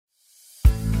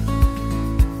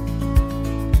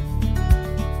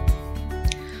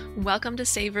Welcome to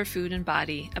Savor Food and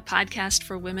Body, a podcast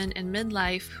for women in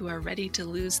midlife who are ready to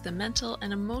lose the mental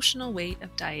and emotional weight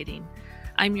of dieting.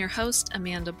 I'm your host,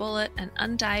 Amanda Bullitt, an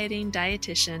undieting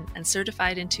dietitian and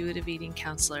certified intuitive eating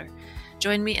counselor.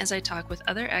 Join me as I talk with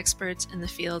other experts in the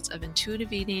fields of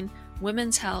intuitive eating,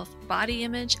 women's health, body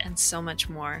image, and so much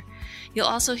more. You'll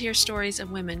also hear stories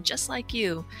of women just like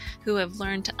you who have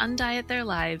learned to undiet their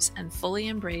lives and fully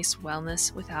embrace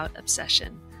wellness without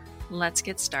obsession. Let's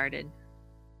get started.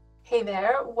 Hey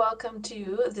there, welcome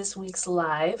to this week's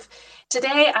live.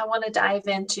 Today I want to dive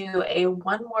into a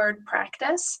one-word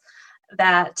practice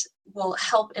that will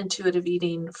help intuitive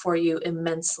eating for you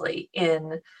immensely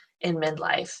in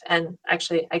midlife. And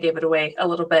actually, I gave it away a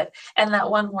little bit. And that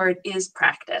one word is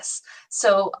practice.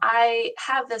 So I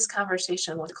have this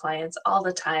conversation with clients all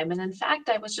the time. And in fact,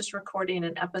 I was just recording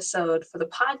an episode for the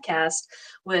podcast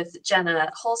with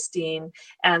Jenna Holstein,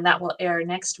 and that will air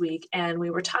next week. And we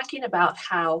were talking about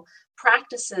how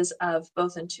practices of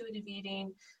both intuitive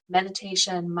eating,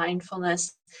 meditation,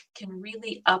 mindfulness can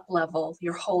really up-level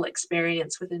your whole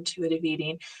experience with intuitive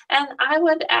eating. And I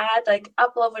would add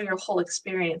up-level your whole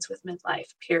experience with midlife,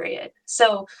 period.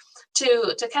 So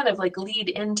to kind of lead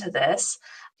into this,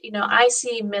 I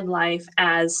see midlife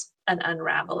as an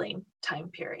unraveling time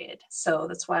period. So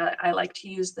that's why I like to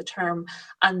use the term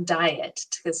undiet,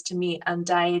 because to me,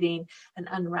 undieting and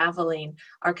unraveling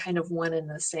are kind of one and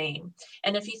the same.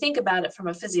 And if you think about it from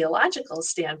a physiological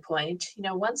standpoint,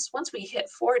 once we hit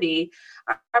 40,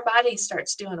 our body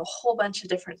starts doing a whole bunch of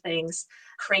different things,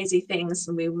 crazy things,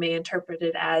 and we may interpret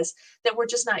it as that we're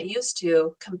just not used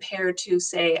to compared to,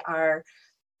 say, our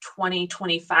 20,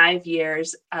 25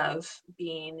 years of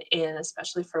being in,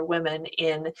 especially for women,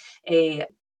 in a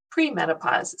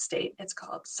perimenopause state, it's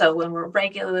called. So when we're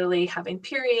regularly having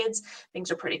periods,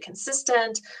 things are pretty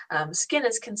consistent, skin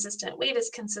is consistent, weight is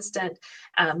consistent,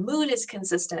 mood is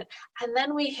consistent, and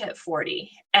then we hit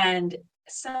 40, and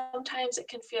sometimes it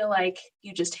can feel like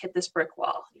you just hit this brick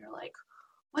wall. You're like,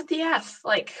 what the F?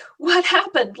 What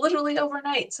happened? Literally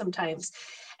overnight sometimes.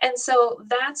 And so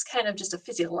that's kind of just a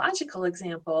physiological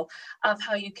example of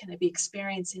how you can be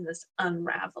experiencing this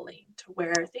unraveling to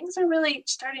where things are really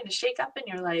starting to shake up in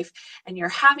your life and you're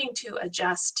having to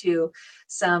adjust to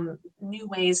some new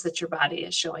ways that your body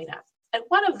is showing up. And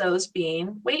one of those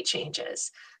being weight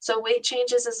changes. So weight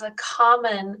changes is a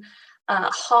common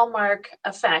hallmark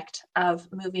effect of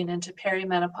moving into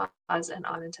perimenopause and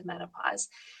on into menopause.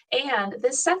 And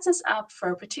this sets us up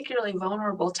for a particularly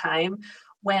vulnerable time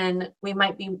when we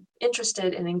might be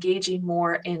interested in engaging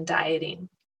more in dieting.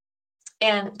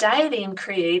 And dieting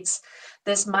creates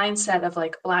this mindset of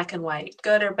black and white,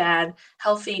 good or bad,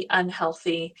 healthy,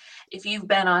 unhealthy. If you've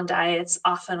been on diets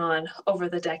off and on over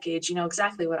the decades, you know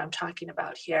exactly what I'm talking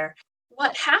about here.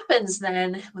 What happens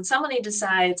then when somebody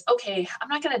decides, okay, I'm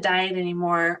not going to diet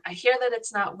anymore. I hear that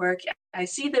it's not working. I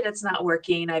see that it's not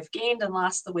working. I've gained and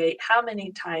lost the weight how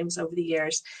many times over the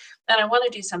years, and I want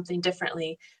to do something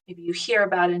differently. Maybe you hear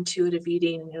about intuitive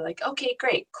eating and you're like, okay,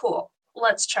 great, cool.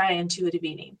 Let's try intuitive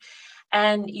eating.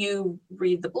 And you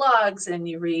read the blogs and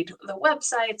you read the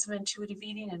websites of intuitive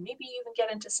eating, and maybe you even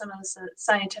get into some of the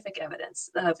scientific evidence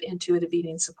of intuitive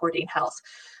eating supporting health.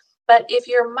 But if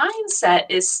your mindset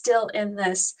is still in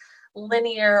this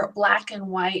linear black and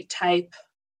white type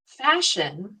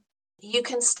fashion, you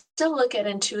can still look at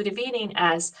intuitive eating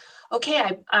as,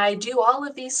 okay, I do all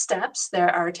of these steps. There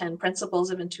are 10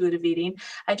 principles of intuitive eating.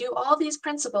 I do all these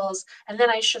principles, and then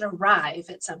I should arrive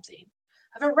at something.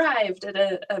 I've arrived at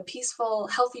a peaceful,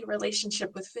 healthy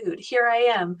relationship with food. Here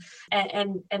I am.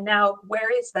 And now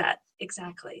where is that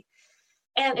exactly?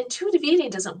 And intuitive eating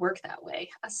doesn't work that way,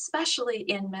 especially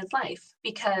in midlife,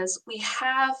 because we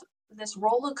have this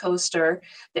roller coaster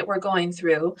that we're going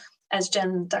through, as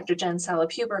Dr. Jen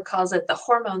Salop-Huber calls it, the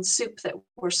hormone soup that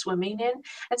we're swimming in.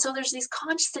 And so there's these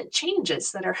constant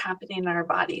changes that are happening in our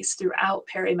bodies throughout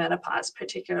perimenopause,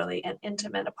 particularly, and into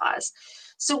menopause.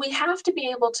 So we have to be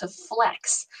able to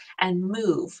flex and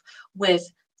move with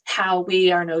how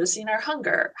we are noticing our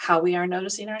hunger, how we are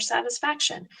noticing our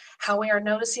satisfaction, how we are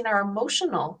noticing our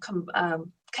emotional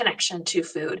connection to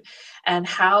food, and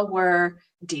how we're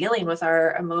dealing with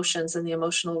our emotions and the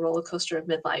emotional roller coaster of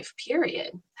midlife,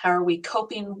 period. How are we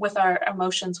coping with our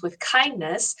emotions with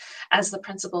kindness, as the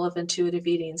principle of intuitive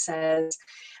eating says?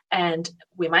 And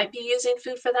we might be using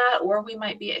food for that, or we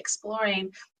might be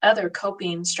exploring other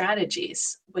coping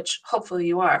strategies, which hopefully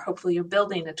you are. Hopefully you're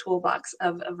building a toolbox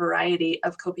of a variety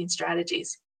of coping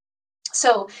strategies.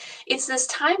 So it's this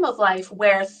time of life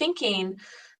where thinking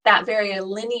That very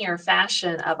linear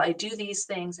fashion of I do these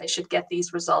things, I should get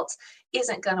these results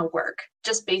isn't going to work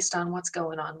just based on what's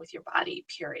going on with your body,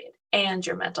 period, and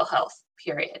your mental health,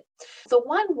 period. The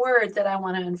one word that I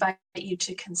want to invite you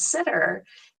to consider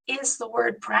is the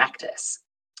word practice.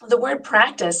 The word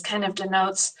practice kind of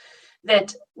denotes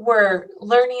that we're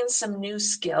learning some new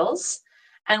skills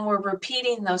and we're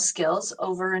repeating those skills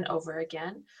over and over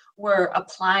again. We're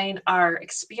applying our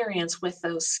experience with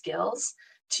those skills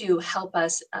to help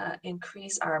us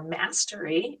increase our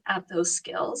mastery at those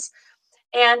skills.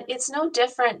 And it's no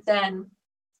different than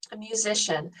a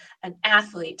musician, an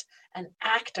athlete, an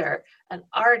actor, an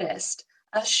artist,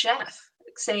 a chef,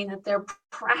 saying that they're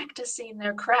practicing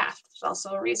their craft. There's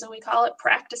also a reason we call it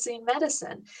practicing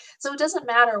medicine. So it doesn't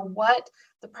matter what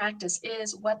the practice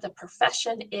is, what the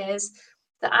profession is.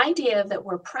 The idea that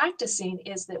we're practicing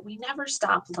is that we never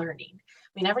stop learning.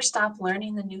 We never stop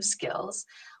learning the new skills.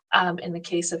 In the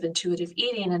case of intuitive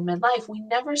eating and midlife, we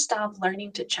never stop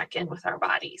learning to check in with our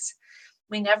bodies.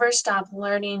 We never stop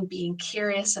learning, being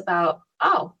curious about,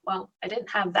 oh, well, I didn't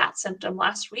have that symptom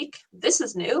last week. This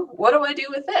is new. What do I do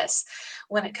with this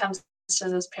when it comes to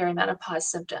those perimenopause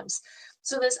symptoms?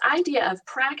 So this idea of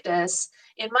practice,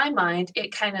 in my mind,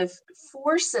 it kind of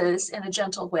forces, in a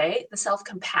gentle way, the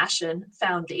self-compassion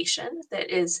foundation that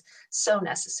is so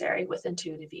necessary with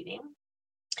intuitive eating.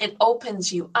 It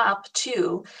opens you up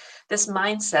to this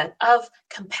mindset of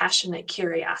compassionate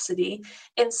curiosity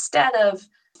instead of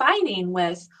fighting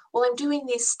with, well, I'm doing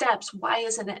these steps. Why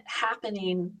isn't it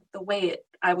happening the way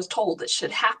I was told it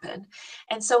should happen?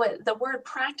 And so the word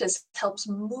practice helps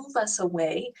move us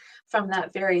away from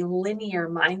that very linear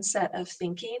mindset of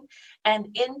thinking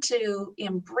and into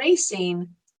embracing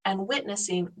and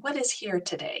witnessing what is here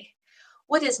today.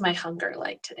 What is my hunger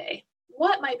like today?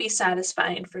 What might be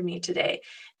satisfying for me today?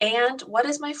 And what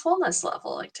is my fullness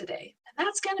level like today? And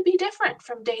that's going to be different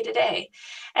from day to day.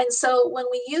 And so when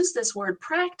we use this word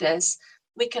practice,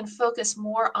 we can focus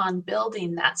more on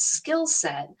building that skill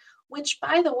set, which,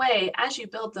 by the way, as you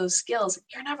build those skills,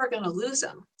 you're never going to lose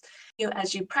them.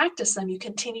 As you practice them, you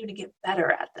continue to get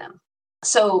better at them.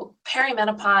 So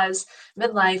perimenopause,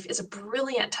 midlife is a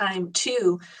brilliant time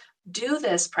to do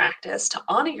this practice, to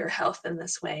honor your health in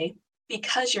this way,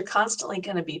 because you're constantly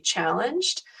going to be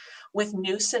challenged with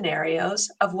new scenarios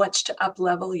of which to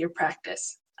up-level your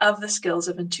practice of the skills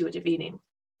of intuitive eating,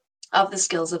 of the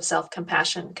skills of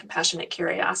self-compassion, compassionate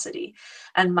curiosity,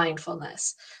 and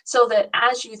mindfulness. So that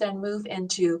as you then move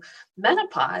into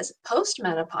menopause,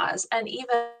 post-menopause, and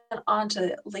even onto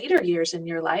later years in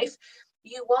your life,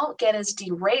 you won't get as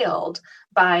derailed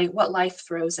by what life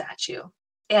throws at you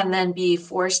and then be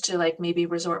forced to maybe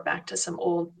resort back to some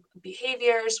old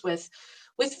behaviors with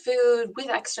food, with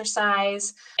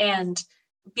exercise, and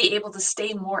be able to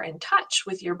stay more in touch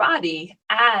with your body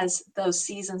as those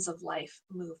seasons of life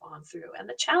move on through and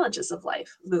the challenges of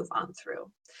life move on through.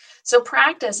 So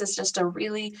practice is just a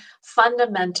really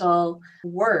fundamental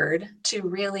word to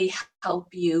really help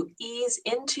you ease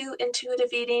into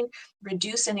intuitive eating,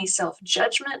 reduce any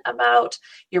self-judgment about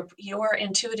your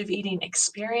intuitive eating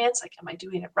experience. Like, am I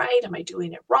doing it right? Am I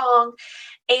doing it wrong?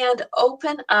 And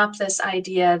open up this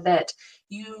idea that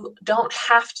you don't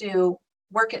have to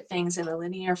work at things in a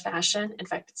linear fashion. In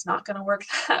fact, it's not going to work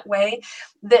that way,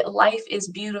 that life is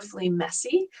beautifully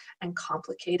messy and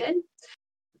complicated.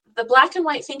 The black and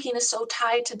white thinking is so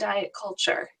tied to diet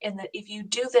culture, in that if you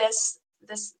do this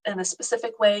in a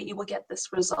specific way, you will get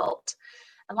this result.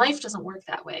 And life doesn't work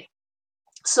that way.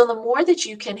 So the more that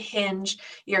you can hinge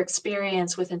your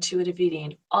experience with intuitive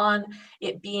eating on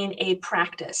it being a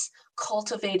practice,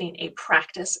 cultivating a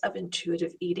practice of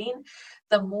intuitive eating,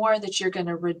 the more that you're going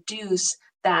to reduce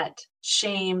that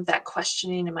shame, that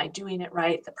questioning, am I doing it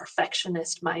right? The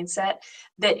perfectionist mindset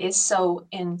that is so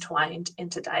entwined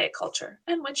into diet culture,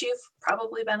 and which you've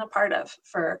probably been a part of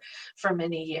for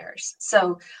many years.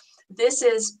 So this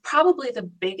is probably the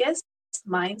biggest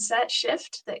mindset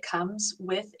shift that comes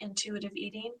with intuitive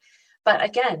eating. But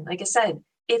again, like I said,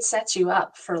 it sets you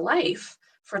up for life,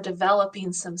 for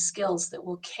developing some skills that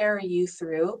will carry you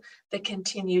through the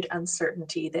continued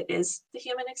uncertainty that is the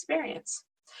human experience.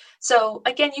 So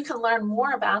again, you can learn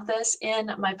more about this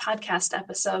in my podcast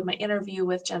episode, my interview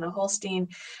with Jenna Holstein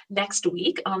next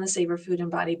week on the Savor Food and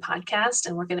Body podcast.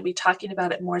 And we're going to be talking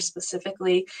about it more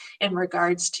specifically in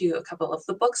regards to a couple of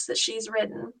the books that she's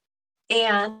written.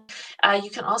 And you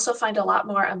can also find a lot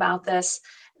more about this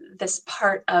this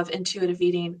part of intuitive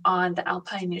eating on the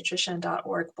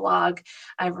alpinenutrition.org blog.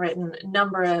 I've written a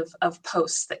number of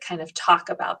posts that kind of talk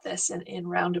about this in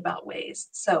roundabout ways.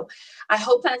 So I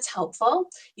hope that's helpful.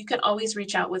 You can always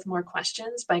reach out with more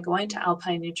questions by going to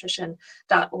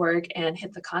alpinenutrition.org and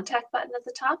hit the contact button at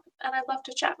the top, and I'd love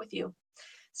to chat with you.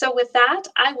 So with that,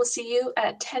 I will see you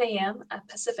at 10 a.m.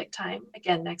 Pacific time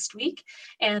again next week,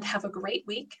 and have a great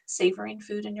week savoring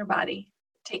food in your body.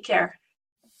 Take care.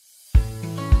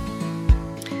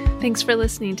 Thanks for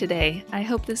listening today. I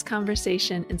hope this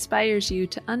conversation inspires you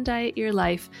to undiet your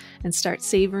life and start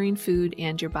savoring food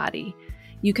and your body.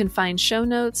 You can find show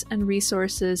notes and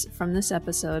resources from this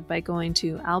episode by going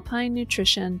to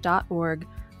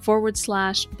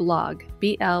alpinenutrition.org/blog,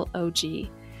 BLOG.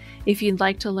 If you'd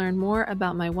like to learn more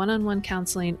about my one-on-one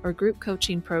counseling or group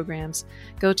coaching programs,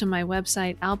 go to my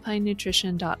website,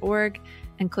 alpinenutrition.org,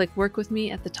 and click Work With Me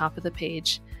at the top of the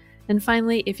page. And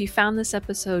finally, if you found this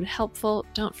episode helpful,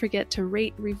 don't forget to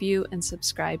rate, review, and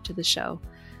subscribe to the show.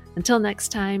 Until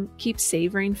next time, keep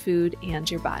savoring food and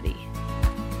your body.